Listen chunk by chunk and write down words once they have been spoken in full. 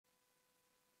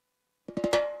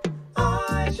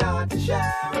shot the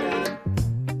sheriff,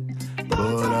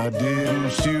 but I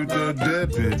didn't shoot the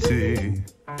deputy.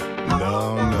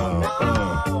 No,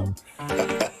 no.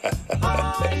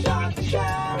 I shot the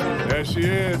sheriff. There she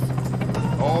is,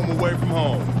 home away from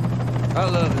home. I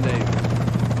love the Navy.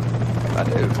 I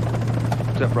do.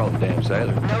 Except for all the damn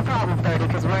sailors. No problem, 30,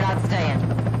 because we're not staying.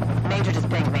 Major just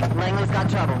pinged me. Langley's got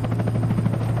trouble.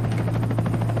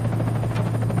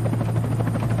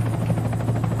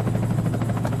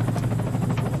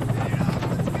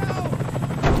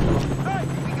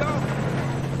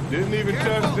 Didn't even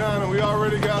touch down and we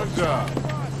already got a job.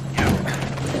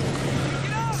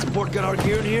 Support got our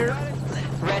gear in here?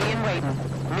 Ready and waiting.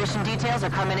 Mission details are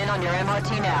coming in on your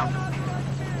MRT now.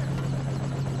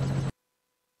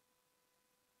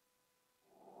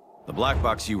 The black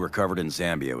box you recovered in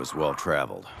Zambia was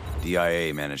well-traveled.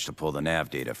 DIA managed to pull the nav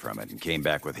data from it and came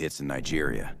back with hits in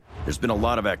Nigeria. There's been a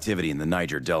lot of activity in the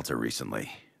Niger Delta recently.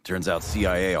 Turns out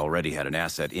CIA already had an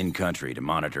asset in-country to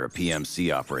monitor a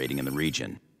PMC operating in the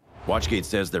region. Watchgate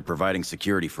says they're providing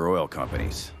security for oil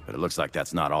companies, but it looks like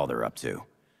that's not all they're up to.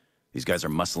 These guys are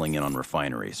muscling in on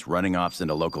refineries, running ops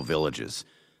into local villages.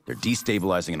 They're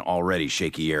destabilizing an already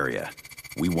shaky area.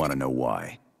 We want to know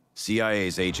why.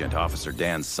 CIA's agent, Officer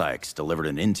Dan Sykes, delivered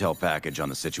an intel package on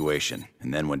the situation,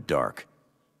 and then went dark.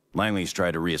 Langley's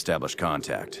tried to re-establish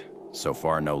contact. So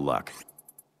far, no luck.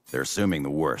 They're assuming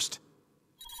the worst.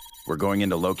 We're going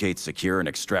in to locate, secure, and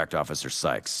extract Officer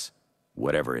Sykes,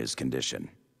 whatever his condition.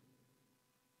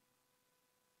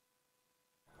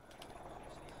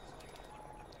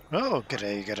 Oh,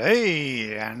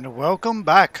 g'day, and welcome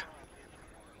back.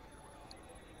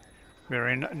 We're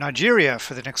in Nigeria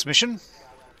for the next mission.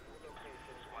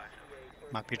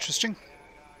 Might be interesting.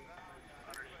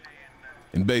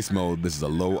 In base mode, this is a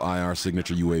low IR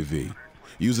signature UAV.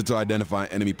 Use it to identify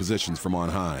enemy positions from on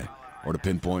high, or to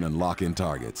pinpoint and lock in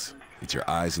targets. It's your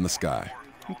eyes in the sky.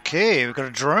 Okay, we've got a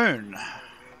drone.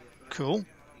 Cool.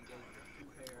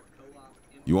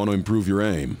 You want to improve your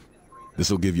aim? This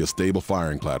will give you a stable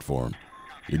firing platform.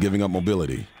 You're giving up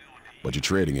mobility, but you're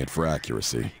trading it for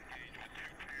accuracy.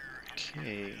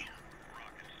 Okay.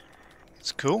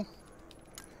 It's cool.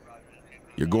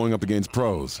 You're going up against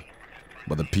pros,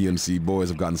 but the PMC boys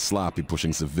have gotten sloppy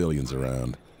pushing civilians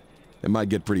around. It might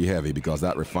get pretty heavy because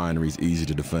that refinery's easy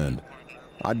to defend.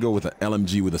 I'd go with an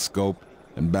LMG with a scope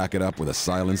and back it up with a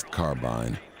silenced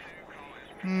carbine.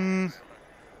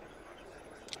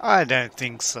 I don't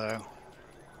think so.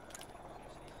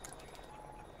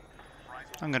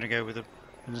 I'm going to go with an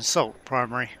assault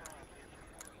primary.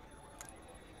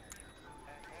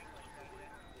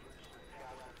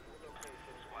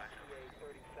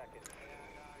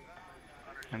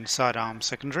 And sidearm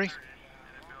secondary.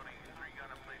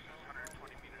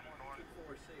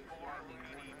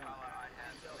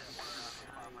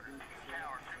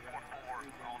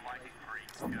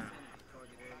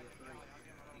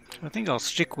 I think I'll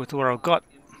stick with where I've got.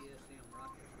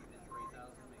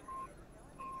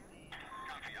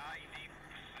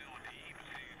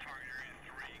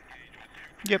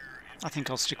 Yep, I think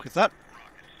I'll stick with that.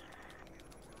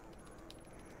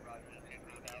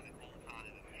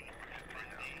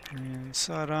 And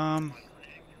sidearm.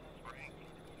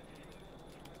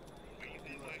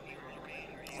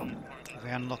 Have we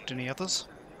unlocked any others?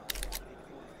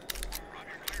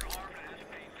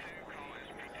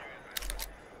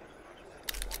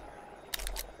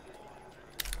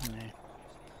 No.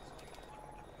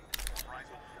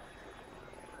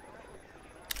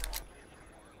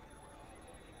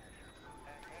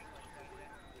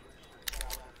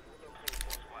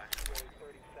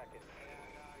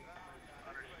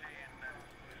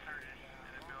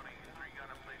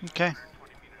 Okay.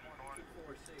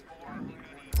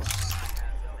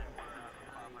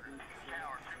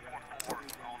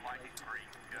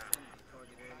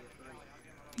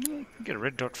 Get a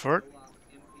red dot for it.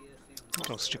 I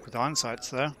think I'll stick with iron sights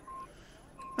though.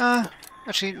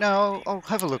 Actually, no, I'll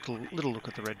have a little look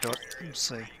at the red dot. We'll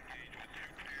see.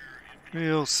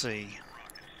 We'll see.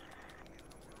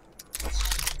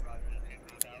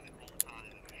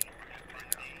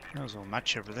 Those will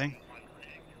match everything.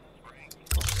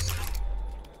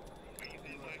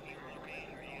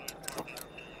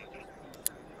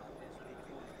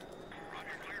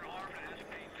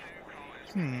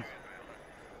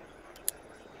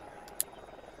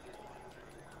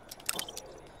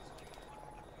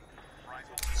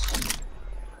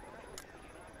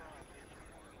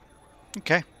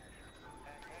 Okay.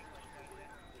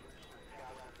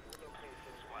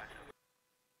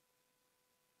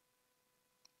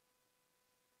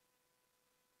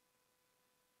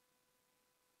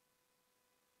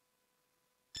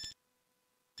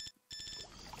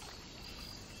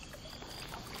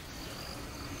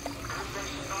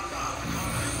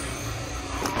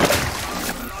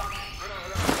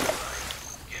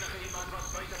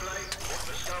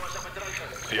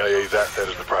 DIA's asset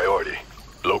is the priority.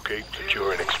 Locate,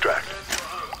 secure, and extract.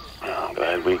 I'm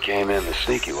glad we came in the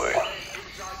sneaky way.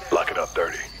 Lock it up,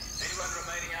 30.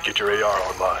 Get your AR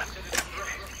online.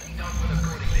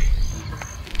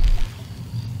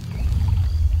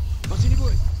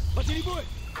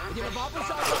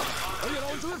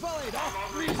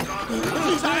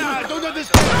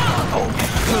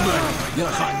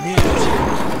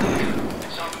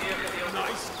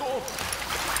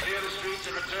 Clear the streets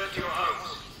and return to your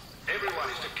homes. Everyone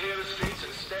is to clear the streets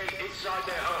and stay inside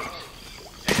their homes.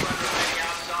 Anyone remaining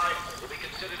outside will be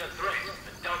considered a threat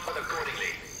and dealt with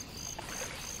accordingly.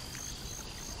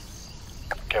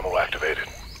 Camel activated.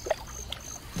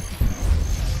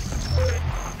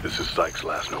 This is Sykes'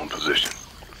 last known position.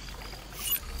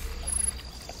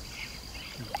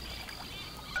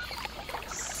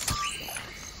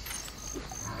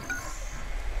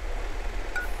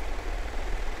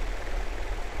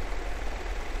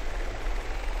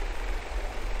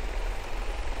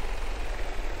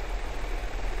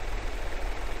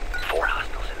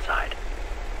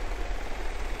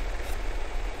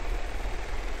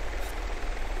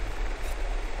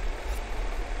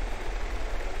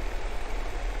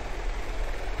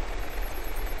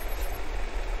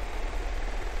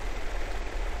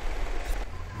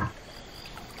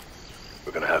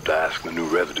 We're gonna have to ask the new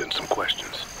residents some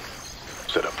questions.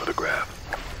 Set up for the grab.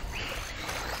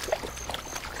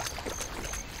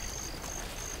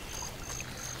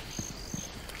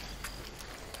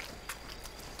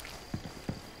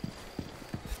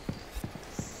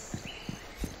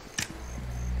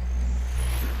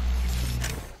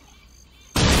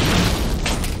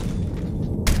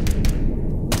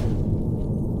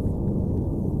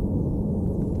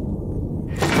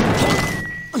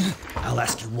 I'll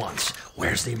ask you once.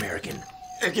 Where's the American?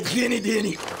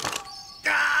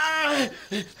 Ah!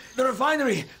 The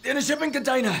refinery! In a shipping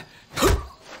container!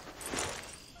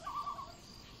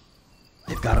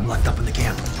 They've got him locked up in the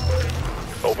camp.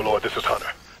 Overlord, this is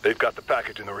Hunter. They've got the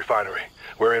package in the refinery.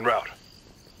 We're en route.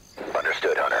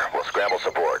 Understood, Hunter. We'll scramble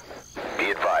support.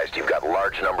 Be advised, you've got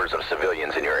large numbers of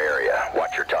civilians in your area.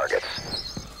 Watch your targets.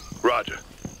 Roger.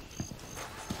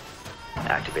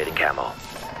 Activating camo.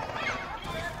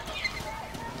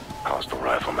 Hostile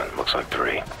rifleman. Looks like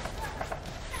 3.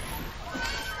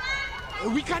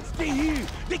 We can't stay here.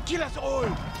 They kill us all.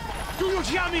 Do you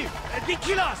hear me? They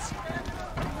kill us.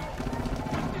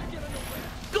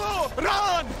 Go!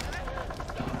 Run!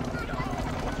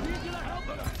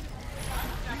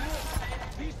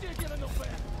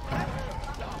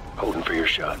 Holding for your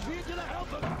shot.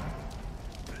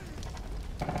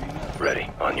 Ready.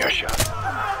 On your shot.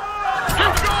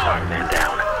 Fire man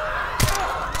down.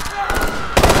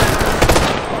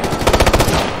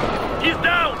 He's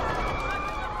down!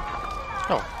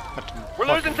 Oh, We're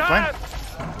losing time!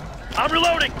 I'm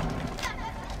reloading!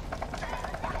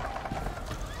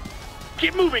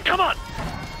 Keep moving, come on!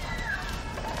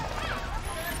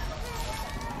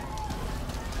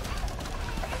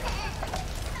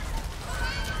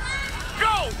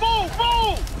 Go! Move!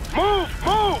 Move! Move!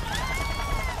 Move!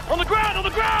 On the ground! On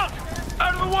the ground!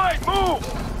 Out of the way! Move!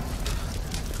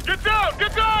 Get down!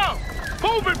 Get down!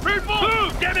 Move it, people!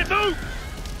 Move! Damn it, move!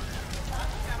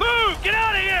 Move! Get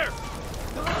out of here!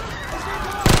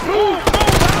 Move! Move!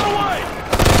 Out of the way!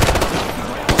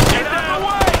 Get out of the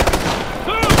way!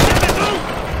 Move! Damn it, move!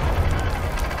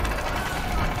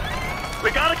 We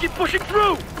gotta keep pushing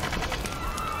through!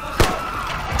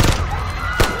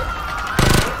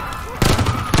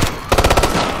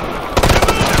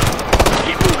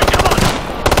 Keep moving, come on!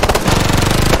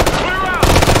 Clear out!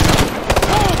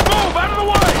 Move! Move! Out of the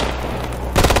way!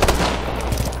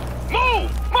 Move!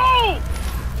 Move!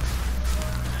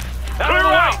 Clear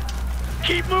out!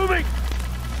 Keep moving!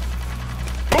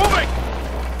 Moving!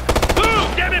 Move!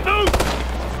 Damn it, move!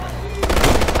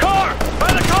 Car!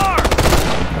 By the car!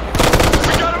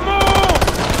 We gotta move!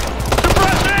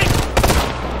 Suppressing!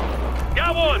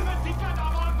 Got one!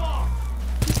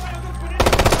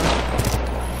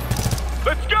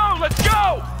 Let's go! Let's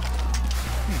go!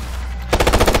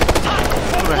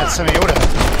 Would have had semi-auto.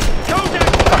 Go down!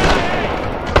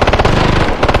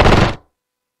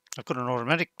 I've got an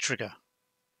automatic trigger.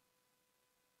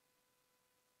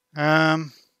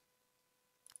 I'm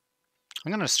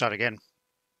going to start again.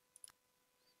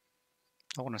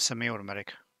 I want a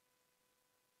semi-automatic.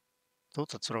 Thought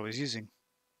that's what I was using.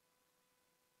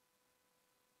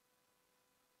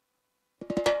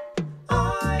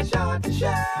 I shot the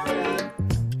sheriff.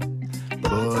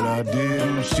 But I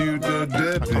didn't shoot the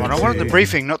deputy. Come on, I wanted the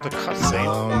briefing, not the cutscene.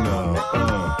 Oh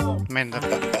no. I mean, the...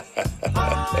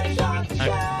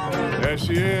 There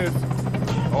she is.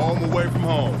 Home away from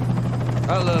home.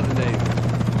 I love the Navy.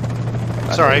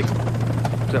 Sorry.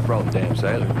 Except for all the damn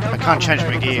sailors. No I can't change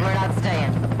my problem, gear. We're not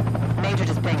staying. Major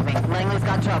just pinged me. Langley's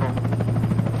got trouble.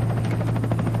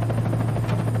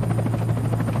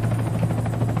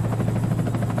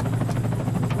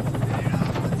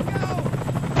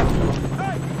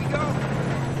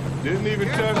 Didn't even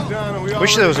touch down and we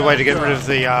Wish there was a way to get rid of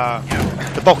the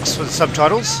box for the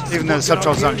subtitles, even though the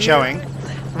subtitles aren't showing.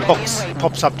 The box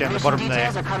pops up down the bottom there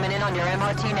Details are coming in on your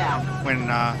MRT now. when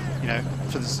you know,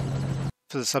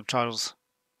 for the subtitles,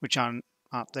 which aren't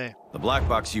there. The black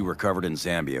box you recovered in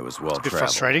Zambia was well It's a bit traveled.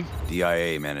 frustrating.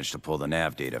 DIA managed to pull the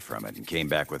nav data from it and came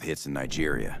back with hits in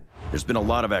Nigeria. There's been a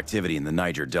lot of activity in the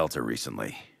Niger Delta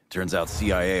recently. Turns out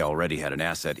CIA already had an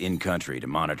asset in country to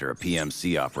monitor a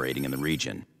PMC operating in the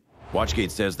region.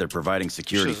 Watchgate says they're providing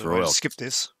security for oil. Skip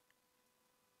this.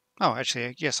 Oh,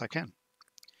 actually, yes, I can.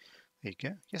 There you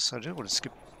go. Yes, I do want to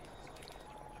skip.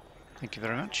 Thank you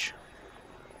very much.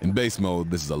 In base mode,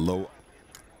 this is a low...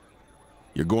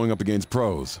 You're going up against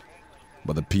pros,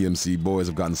 but the PMC boys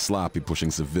have gotten sloppy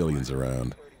pushing civilians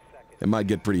around. It might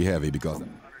get pretty heavy because...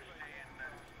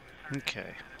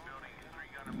 Okay.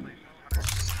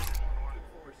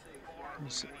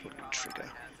 Let's put a trigger.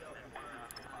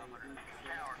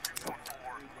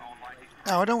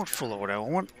 Oh, I don't want full auto. I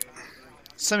want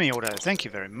semi-auto. Thank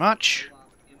you very much.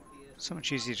 So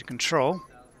much easier to control.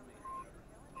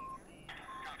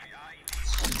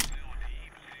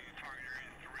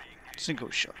 Single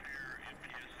shot.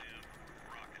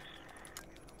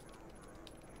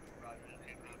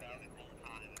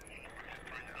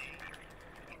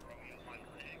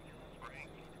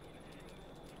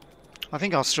 I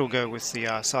think I'll still go with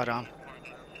the sidearm.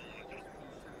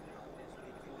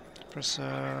 Press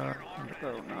oh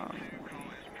no.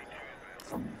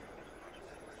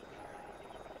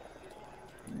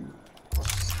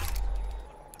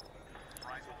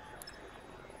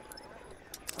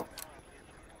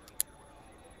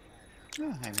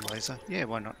 Oh, aiming laser. Yeah,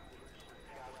 why not?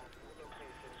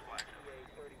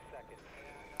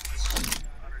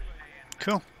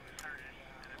 Cool.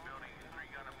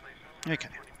 Okay.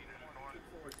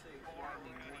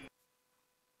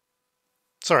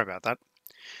 Sorry about that.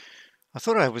 I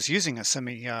thought I was using a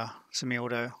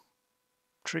semi-auto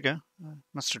trigger. I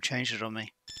must have changed it on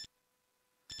me.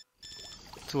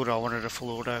 Thought I wanted a full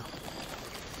auto.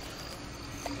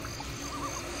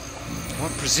 I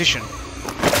want precision.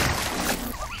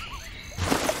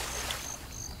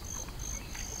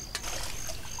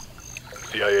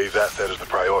 CIA's asset is the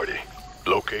priority.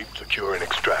 Locate, secure, and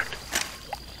extract.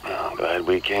 Oh, glad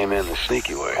we came in the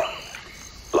sneaky way.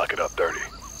 Lock it up, 30.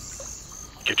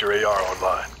 Get your AR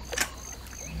online.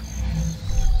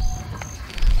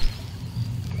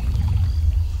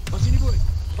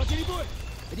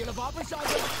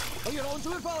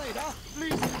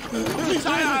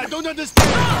 I don't understand.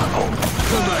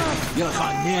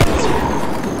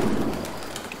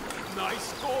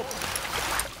 Nice go.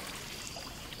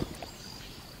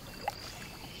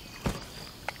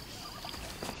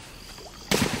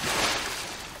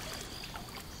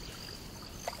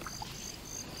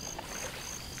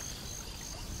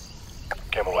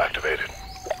 Camo activated.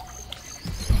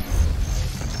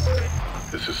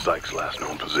 This is Sykes' last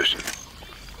known position.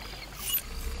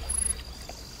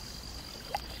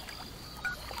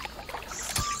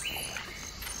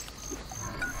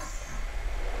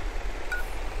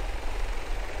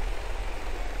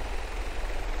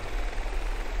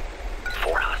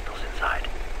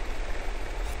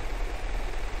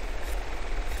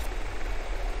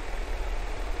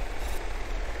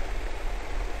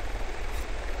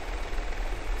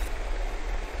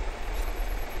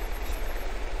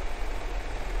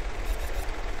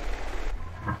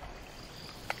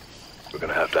 We're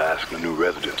gonna have to ask the new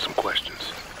residents some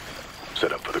questions.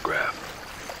 Set up for the grab.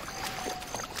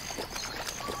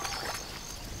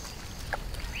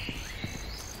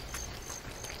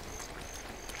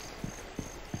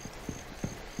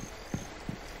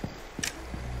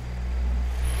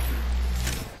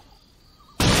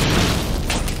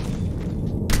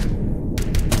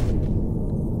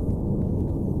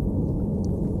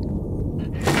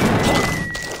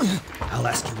 I'll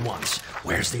ask you once.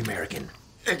 Where's the American?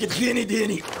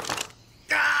 Danny.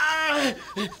 Ah!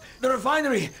 The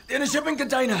refinery! In a shipping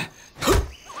container!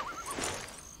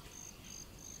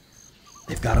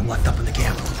 They've got him locked up in the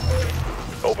camp.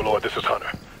 Overlord, this is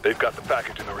Hunter. They've got the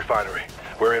package in the refinery.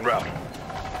 We're en route.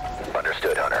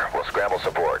 Understood, Hunter. We'll scramble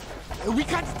support. We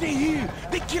can't stay here!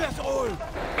 They kill us all!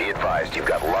 Be advised, you've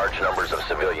got large numbers of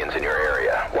civilians in your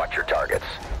area. Watch your targets.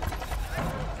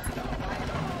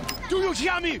 Do you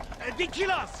hear me? They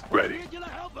kill us! Ready.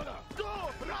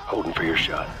 Holding for your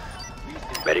shot.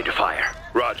 Ready to fire.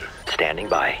 Roger. Standing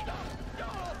by.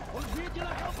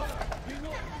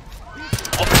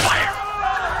 Open fire.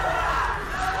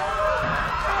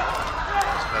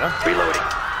 That's better. Reloading.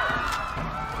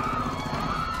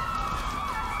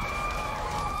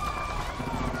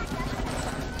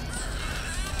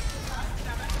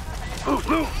 Move,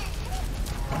 move.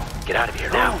 Get out of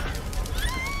here now.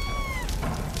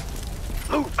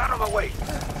 Move, out of my way.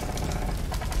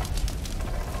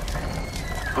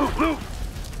 Move, move.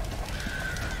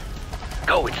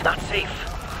 Go, it's not safe.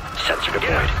 Sensor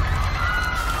deployed.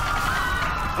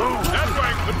 Move. That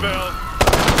rings the bell.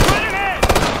 Right ahead.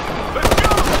 Let's go,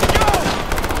 let's go.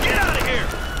 Get out of here.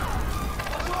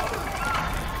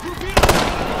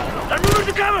 I'm moving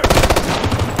to cover.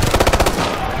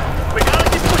 We gotta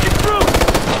keep pushing through.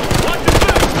 Watch your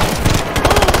back.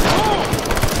 Move, move.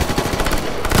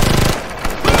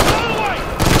 Move out of the way.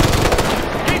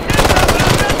 Keep this up, and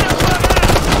I'll get that one out.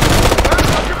 Back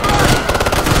up your back.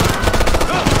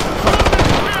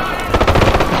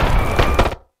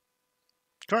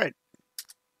 Great.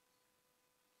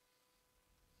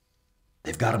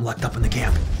 They've got him locked up in the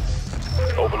camp.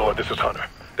 Overlord, this is Hunter.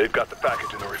 They've got the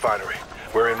package in the refinery.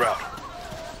 We're en route.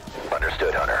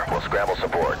 Understood, Hunter. We'll scramble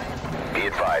support. Be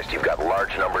advised, you've got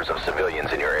large numbers of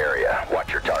civilians in your area.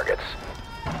 Watch your targets.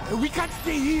 We can't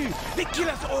stay here. They kill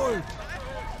us all.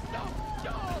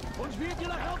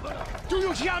 Do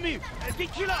you hear me? They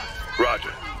kill us.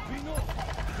 Roger.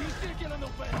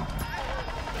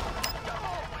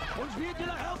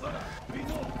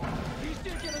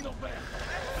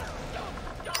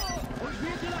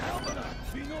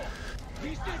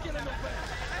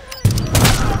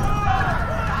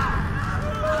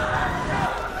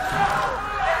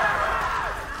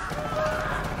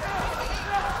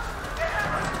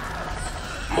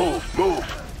 Move, move.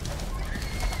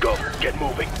 Go, get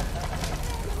moving.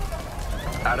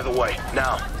 Out of the way,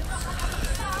 now.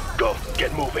 Go,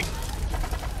 get moving.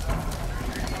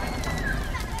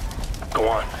 Go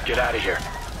on, get out of here.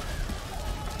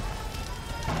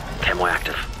 Camo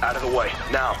active. Out of the way,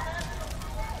 now.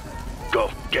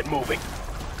 Go, get moving.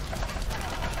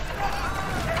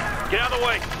 Get out of the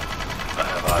way.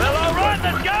 Well, all right,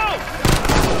 let's go.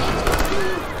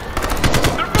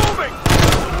 They're moving.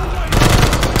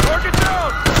 Work it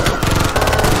down.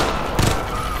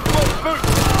 Move.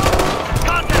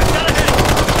 Contact, got ahead.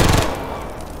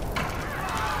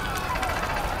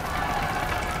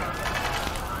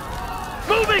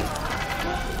 Moving.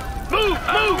 Move.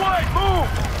 Away. Move.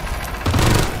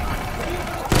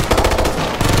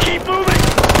 Keep moving.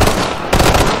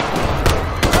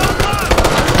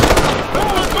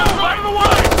 Move. Out of the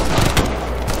way.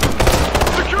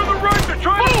 Secure the right. They're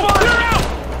trying to fire. Clear out.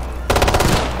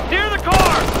 Near the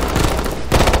car.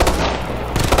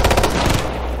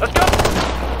 Let's go.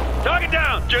 Target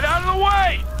down. Get out of the way.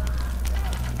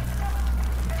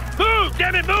 Move.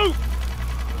 Damn it, move.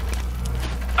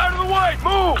 Out of the way.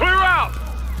 Move. Clear out.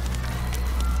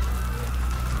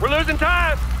 We're losing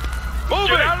time. Move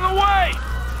it. Get out of the way.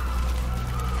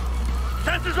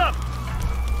 Sensors up.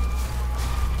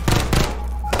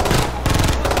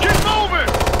 Keep moving.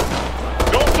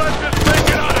 Don't let this thing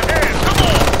get out of hand. Come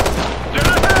on. Get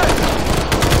ahead.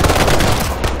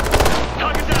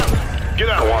 Target down. Get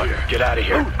out. Go of on, here. get out of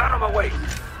here. Move. Out of my way.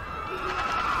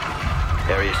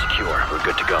 Area secure. We're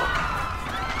good to go.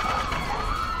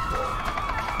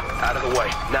 Out of the way,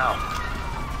 now.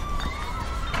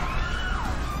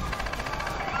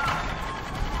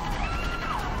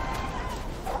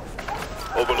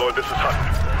 Overlord, this is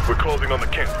Hunter. We're closing on the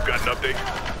camp. Got an update?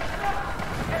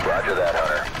 Roger that,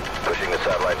 Hunter. Pushing the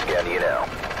satellite scan to you now.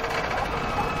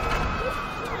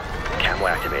 Camo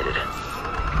activated.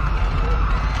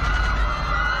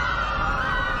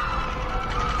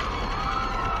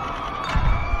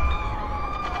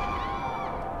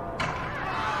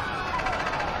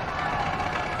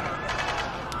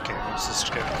 Okay, let's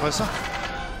just go closer.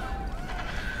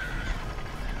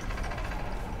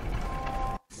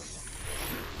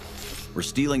 We're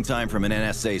stealing time from an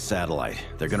NSA satellite.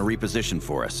 They're gonna reposition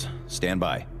for us. Stand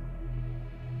by.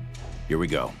 Here we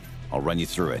go. I'll run you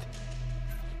through it.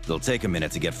 It'll take a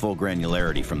minute to get full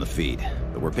granularity from the feed,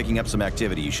 but we're picking up some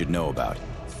activity you should know about.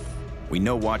 We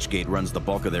know Watchgate runs the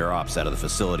bulk of their ops out of the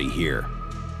facility here.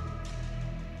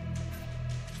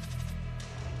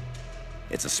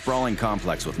 It's a sprawling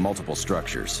complex with multiple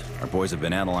structures. Our boys have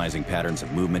been analyzing patterns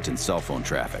of movement and cell phone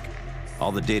traffic.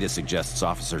 All the data suggests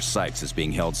Officer Sykes is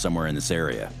being held somewhere in this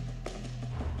area.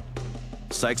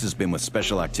 Sykes has been with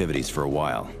Special Activities for a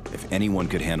while. If anyone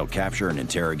could handle capture and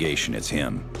interrogation, it's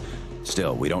him.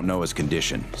 Still, we don't know his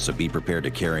condition, so be prepared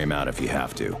to carry him out if you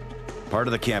have to. Part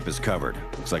of the camp is covered.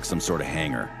 Looks like some sort of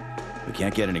hangar. We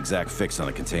can't get an exact fix on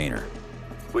the container.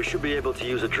 We should be able to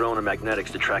use a drone or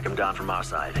magnetics to track him down from our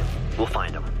side. We'll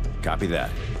find him. Copy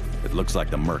that. It looks like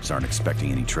the mercs aren't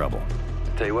expecting any trouble.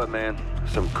 Tell you what, man.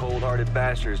 Some cold-hearted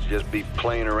bastards just be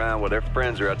playing around while their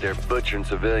friends are out there butchering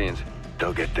civilians.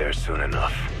 They'll get there soon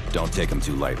enough. Don't take them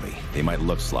too lightly. They might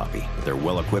look sloppy, but they're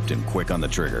well-equipped and quick on the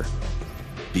trigger.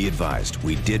 Be advised,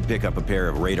 we did pick up a pair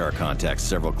of radar contacts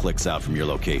several clicks out from your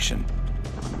location.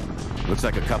 Looks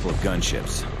like a couple of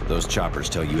gunships. Those choppers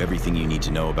tell you everything you need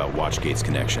to know about Watchgate's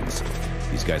connections.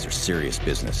 These guys are serious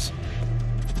business.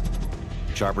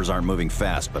 Choppers aren't moving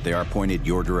fast, but they are pointed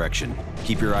your direction.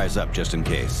 Keep your eyes up just in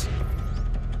case.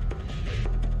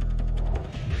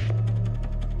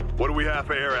 What do we have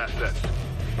for air assets?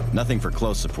 Nothing for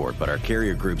close support, but our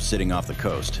carrier group's sitting off the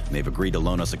coast. They've agreed to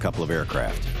loan us a couple of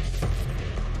aircraft.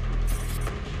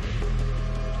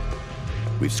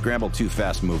 We've scrambled 2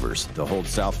 fast movers. They'll hold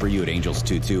south for you at Angels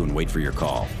 2-2 and wait for your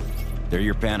call. They're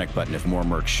your panic button if more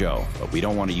mercs show, but we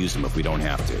don't want to use them if we don't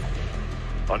have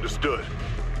to. Understood.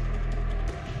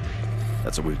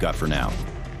 That's what we've got for now.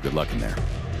 Good luck in there.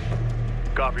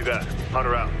 Copy that.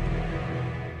 Hunter out.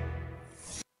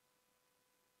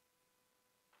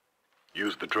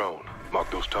 Use the drone.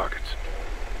 Mark those targets.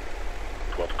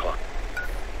 12 o'clock.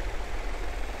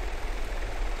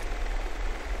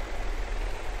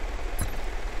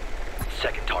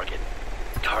 Second target.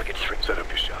 Target 3. Set up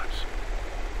your shots.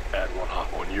 Add 1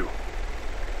 hop on you.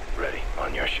 Ready.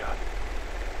 On your shot.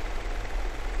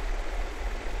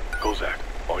 Kozak,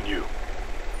 on you.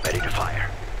 Ready to fire.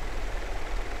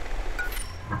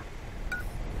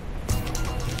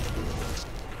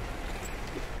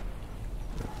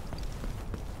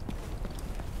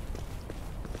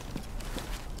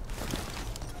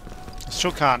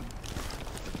 Still can't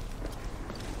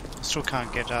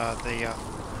get the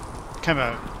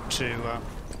camo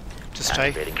to stay.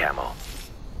 Activating camo.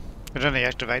 It only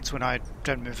activates when I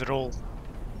don't move at all.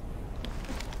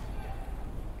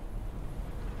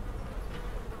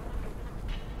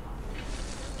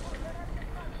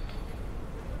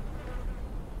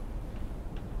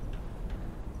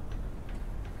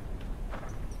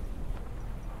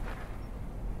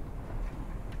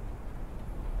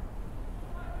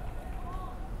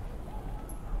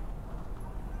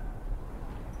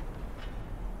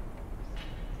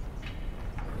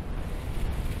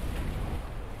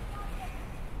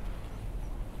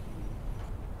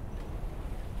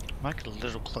 Make it a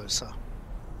little closer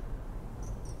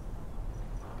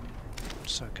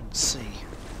so I can see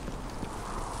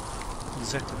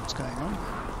exactly what's going on.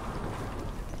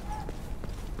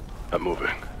 I'm moving.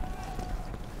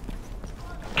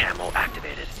 Camo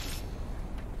activated.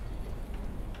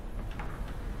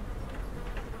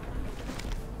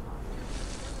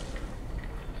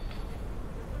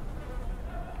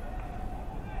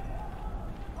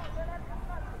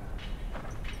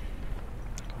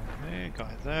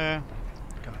 Guy there,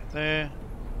 guy there,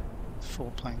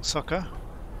 4 playing soccer,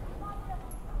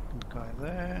 guy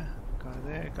there, guy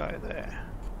there, guy there.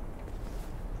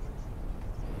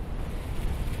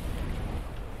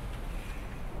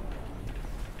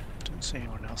 Don't see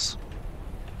anyone else.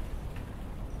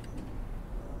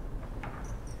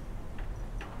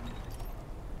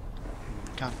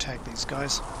 Can't tag these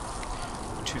guys,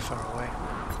 too far away.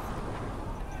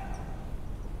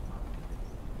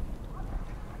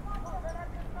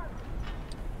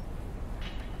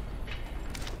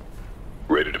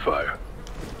 Ready to fire.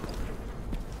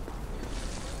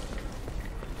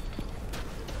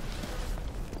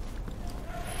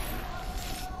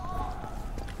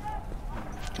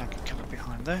 Can't get covered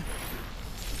behind there.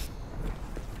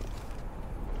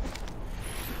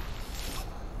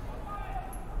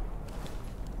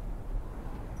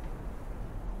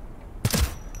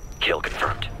 Kill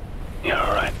confirmed. Yeah,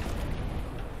 all right.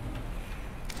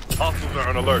 Hostiles are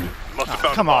on alert. Must have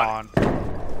found come on.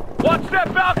 Watch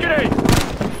that balcony!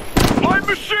 Light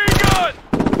machine gun!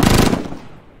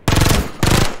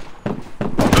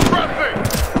 Suppressing!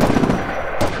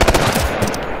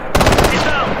 He's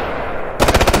out!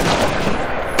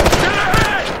 Get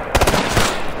ahead!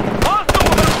 Hostile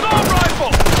with an assault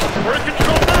rifle! We're in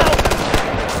control now!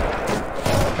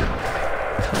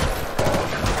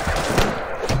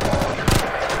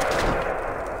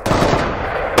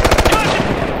 Got it!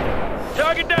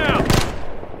 Target down!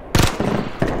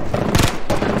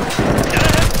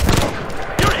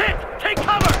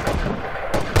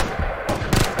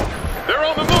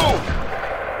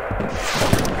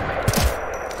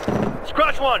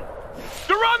 One.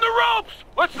 They're on the ropes!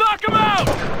 Let's knock them out!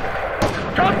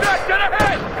 Contact, get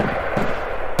ahead!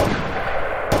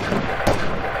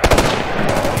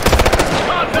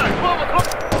 Contact, 12 o'clock!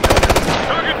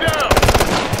 Target down!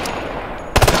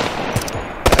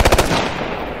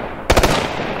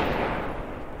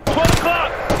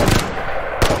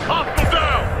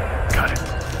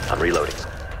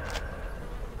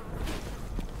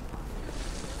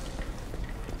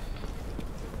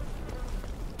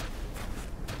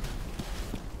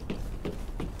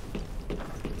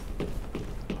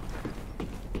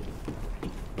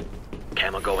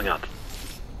 Camo going up.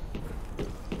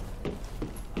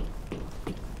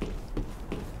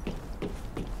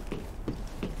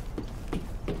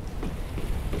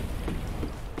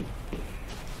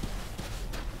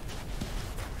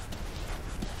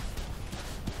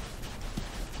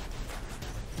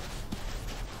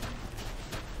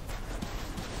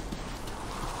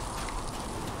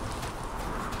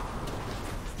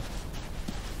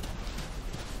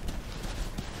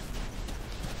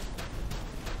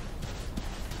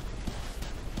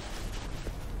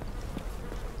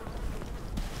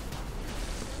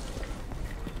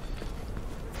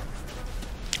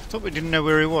 Thought we didn't know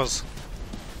where he was.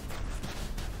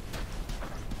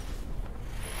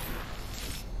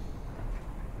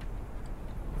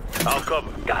 I'll cover.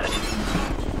 Got it.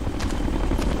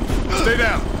 Stay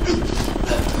down.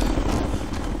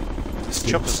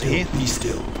 Chopper's here. Be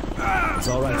still. It's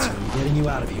all right, sir. We're getting you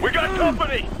out of here. We got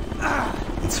company!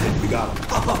 It's him. We got him.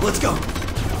 Up, let's go.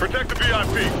 Protect the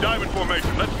VIP. Diamond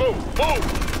formation. Let's move. Move!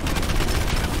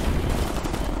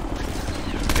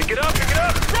 Pick it up, pick it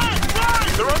up! Right!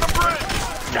 They're on the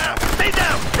bridge! Down! Stay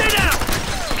down! Stay down!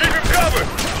 Keep him covered!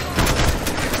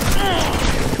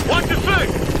 Watch the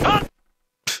six! Huh?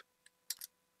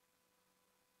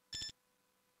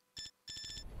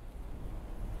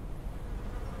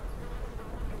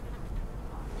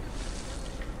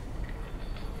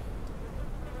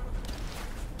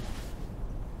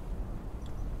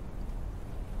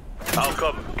 I'll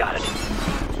cover. Got it.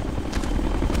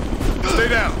 Stay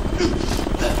down.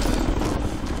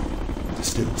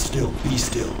 Still. Be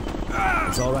still.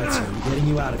 It's all right, sir. We're getting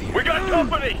you out of here. We got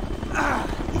company!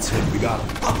 It's him. We got him.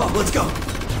 Up, let's go.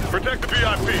 Protect the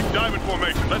VIP. Diamond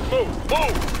formation. Let's move.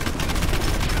 Move!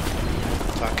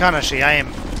 So I can't actually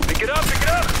aim. Pick it up, pick it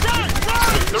up! Right!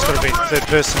 It's got to be third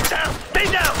person. Down! Stay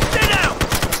down! Stay down!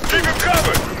 Keep him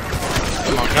covered!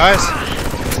 Come on, guys.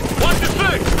 Watch the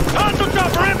six! Hostile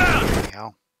chopper inbound!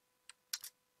 Hell.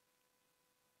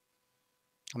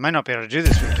 I may not be able to do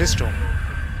this with a pistol.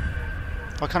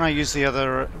 Why can't I use the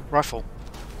other rifle?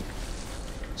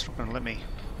 It's not going to let me.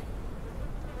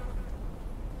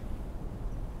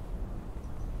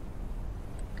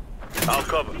 I'll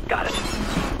cover. Got it.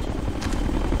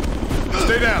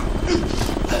 Stay down.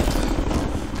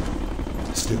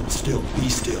 Still. Be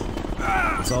still.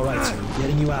 It's all right, sir. We're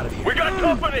getting you out of here. We got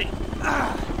company!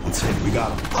 It's him. We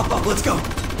got him. Up, let's go.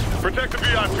 Protect the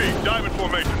VIP. Diamond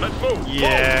formation. Let's move.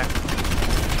 Yeah.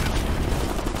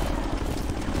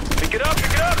 Pick it up,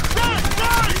 pick it up!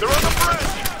 Right! They're on the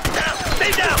bridge! Down!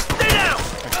 Stay down! Stay down!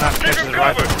 I can't Keep get to him the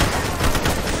rifle. covered!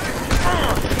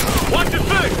 Watch the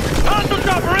six! Hostile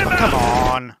chopper inbound! Come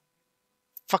on.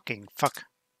 Fucking fuck.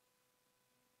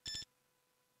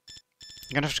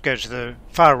 I'm going to have to go to the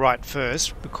far right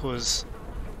first because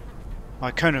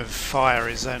my cone of fire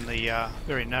is only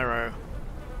very narrow.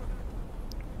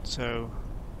 So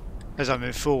as I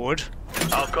move forward,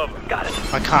 I'll cover. Got it.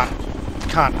 I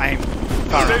can't aim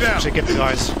far enough to get the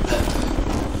guys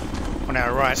on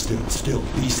our right. Still.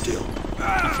 Be still.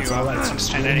 If you all right,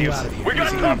 understand any of We got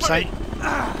anything I'm company!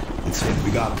 saying. It's him.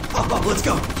 We got him. Up, let's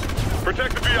go.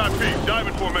 Protect the VIP.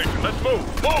 Diamond formation. Let's move.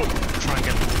 Move! Try and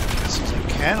get as soon as I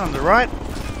can on the right.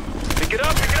 Pick it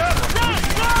up, pick it up! Right!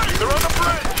 They're on the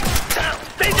bridge! Down!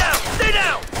 Stay down! Stay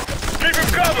down! Keep him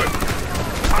covered!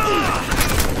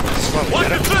 Watch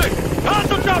the six!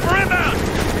 Hostile chopper inbound!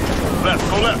 Left,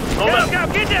 go left, go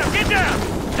left! Get down, get down!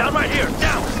 Down right here!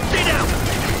 Down! Stay down!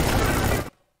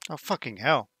 Oh, fucking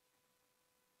hell.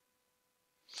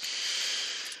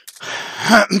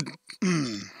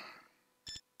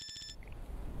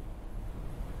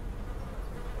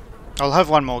 I'll have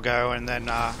one more go and then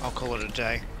I'll call it a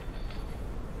day.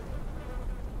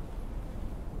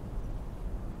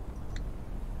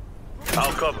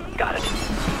 I'll cover. Got it.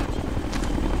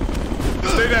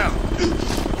 Stay down.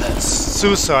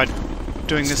 Suicide.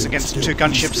 Doing this against two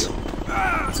gunships.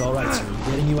 It's all right, sir.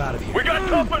 We're getting you out of here. We got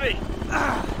company!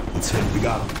 It's him. We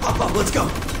got him. Up, let's go.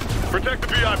 Protect the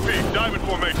VIP. Diamond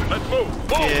formation. Let's move.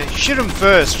 Move! Yeah, shoot him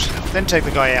first, then take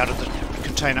the guy out of the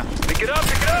container. Pick it up,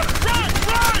 pick it up! Right!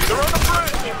 They're on the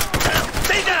bridge! Down!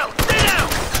 Stay down! Stay down!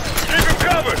 Keep him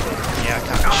covered! Yeah,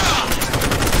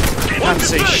 I can't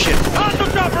see shit.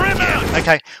 Hostile chopper inbound!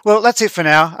 Okay, well that's it for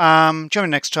now. Join me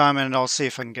next time and I'll see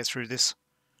if I can get through this.